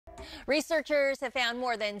Researchers have found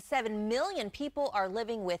more than 7 million people are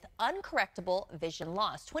living with uncorrectable vision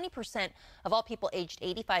loss. 20% of all people aged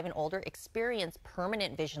 85 and older experience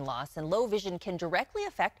permanent vision loss, and low vision can directly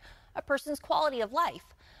affect a person's quality of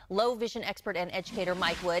life. Low vision expert and educator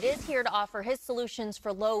Mike Wood is here to offer his solutions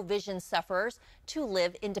for low vision sufferers to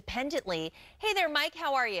live independently. Hey there, Mike.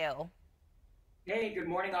 How are you? Hey, good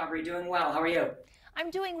morning, Aubrey. Doing well. How are you? I'm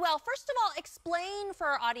doing well. First of all, explain for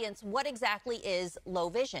our audience what exactly is low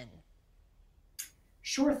vision.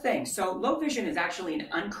 Sure thing. So low vision is actually an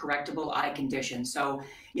uncorrectable eye condition. So,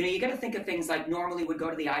 you got to think of things like normally would go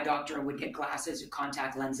to the eye doctor and would get glasses or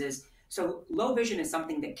contact lenses. So low vision is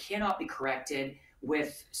something that cannot be corrected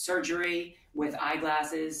with surgery, with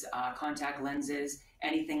eyeglasses, contact lenses,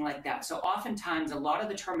 anything like that. So oftentimes a lot of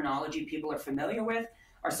the terminology people are familiar with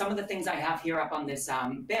are some of the things I have here up on this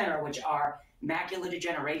banner, which are macular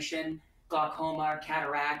degeneration, glaucoma,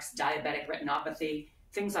 cataracts, diabetic retinopathy.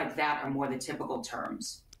 Things like that are more the typical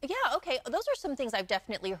terms. Yeah, okay. Those are some things I've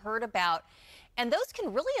definitely heard about. And those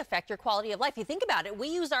can really affect your quality of life. You think about it, we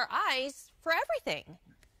use our eyes for everything.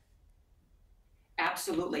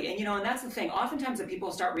 Absolutely. And that's the thing. Oftentimes the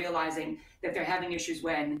people start realizing that they're having issues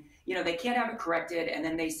when, they can't have it corrected. And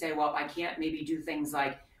then they say, well, I can't maybe do things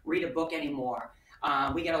like read a book anymore.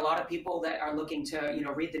 We get a lot of people that are looking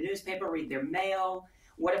to, read the newspaper, read their mail.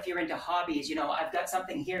 What if you're into hobbies? I've got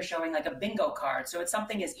something here showing like a bingo card. So it's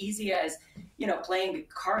something as easy as, playing a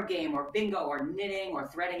card game or bingo or knitting or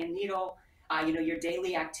threading a needle. Your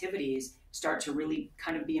daily activities start to really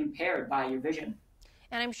kind of be impaired by your vision.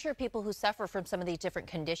 And I'm sure people who suffer from some of these different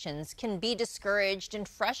conditions can be discouraged and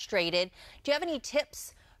frustrated. Do you have any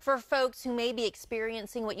tips for folks who may be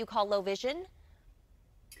experiencing what you call low vision?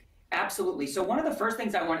 Absolutely. So one of the first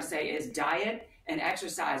things I want to say is diet and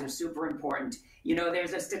exercise are super important.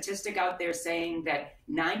 There's a statistic out there saying that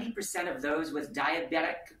 90% of those with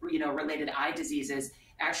diabetic, related eye diseases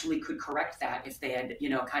actually could correct that if they had,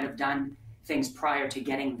 kind of done things prior to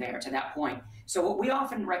getting there to that point. So what we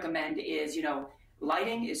often recommend is,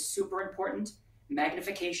 lighting is super important,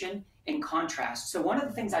 magnification and contrast. So one of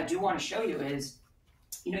the things I do want to show you is,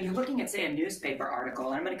 you're looking at, say, a newspaper article,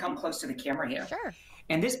 and I'm going to come close to the camera here. Sure.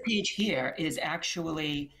 And this page here is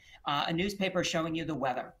actually a newspaper showing you the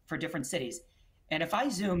weather for different cities. And if I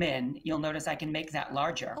zoom in, you'll notice I can make that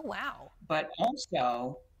larger. Oh, wow. But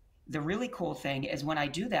also, the really cool thing is when I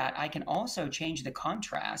do that, I can also change the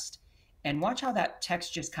contrast. And watch how that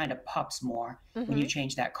text just kind of pops more when you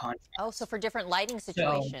change that contrast. Oh, so for different lighting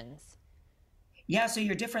situations. Yeah, so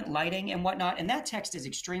your different lighting and whatnot. And that text is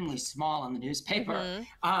extremely small on the newspaper.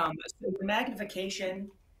 So the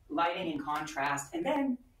magnification, lighting, and contrast. And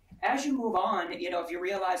then as you move on, if you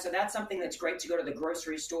realize, so that's something that's great to go to the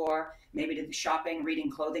grocery store, maybe to the shopping,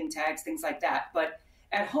 reading clothing tags, things like that. But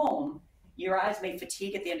at home, your eyes may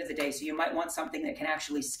fatigue at the end of the day. So you might want something that can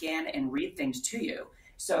actually scan and read things to you.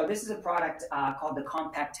 So this is a product called the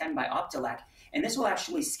Compact 10 by Optelec, and this will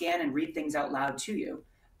actually scan and read things out loud to you.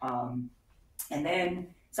 And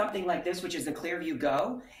then something like this, which is the Clearview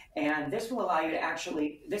Go, and this will allow you to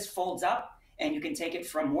actually, this folds up, and you can take it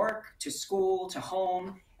from work to school to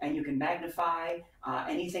home, and you can magnify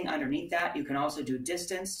anything underneath that. You can also do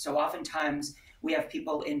distance. So oftentimes we have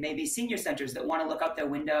people in maybe senior centers that want to look out their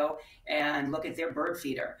window and look at their bird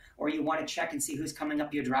feeder, or you want to check and see who's coming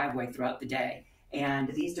up your driveway throughout the day. And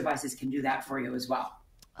these devices can do that for you as well.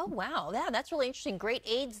 Oh, wow. Yeah, that's really interesting. Great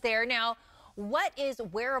aids there. Now, what is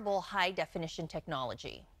wearable high definition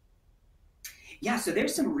technology? Yeah, so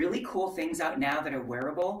there's some really cool things out now that are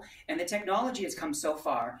wearable, and the technology has come so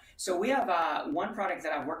far. So we have one product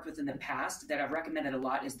that I've worked with in the past that I've recommended a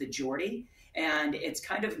lot is the Geordie, and it's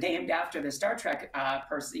kind of named after the Star Trek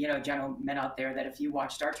gentlemen out there that if you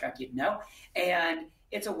watch Star Trek, you'd know. And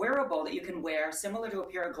it's a wearable that you can wear similar to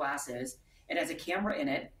a pair of glasses. It has a camera in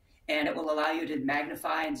it, and it will allow you to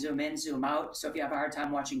magnify and zoom in, zoom out. So if you have a hard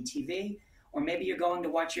time watching TV, or maybe you're going to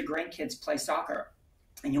watch your grandkids play soccer,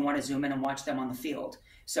 and you want to zoom in and watch them on the field.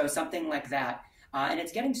 So something like that. And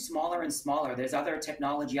it's getting smaller and smaller. There's other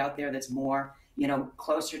technology out there that's more,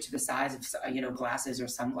 closer to the size of, glasses or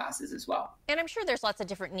sunglasses as well. And I'm sure there's lots of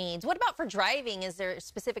different needs. What about for driving? Is there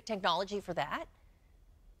specific technology for that?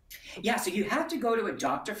 Yeah, so you have to go to a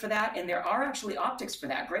doctor for that, and there are actually optics for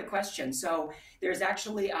that. Great question. So there's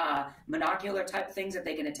actually monocular type things that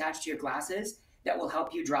they can attach to your glasses that will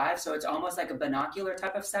help you drive. So it's almost like a binocular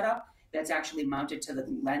type of setup that's actually mounted to the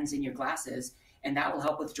lens in your glasses, and that will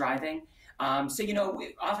help with driving.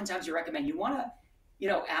 Oftentimes you recommend you want to,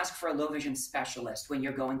 ask for a low vision specialist when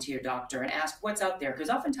you're going to your doctor and ask what's out there, because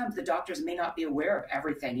oftentimes the doctors may not be aware of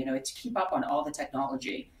everything. To keep up on all the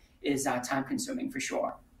technology is time consuming for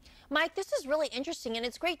sure. Mike, this is really interesting, and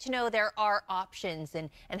it's great to know there are options and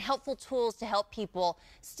helpful tools to help people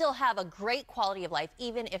still have a great quality of life,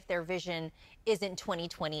 even if their vision isn't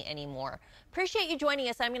 20/20 anymore. Appreciate you joining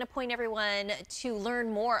us. I'm going to point everyone to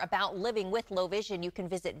learn more about living with low vision. You can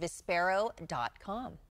visit Vispero.com.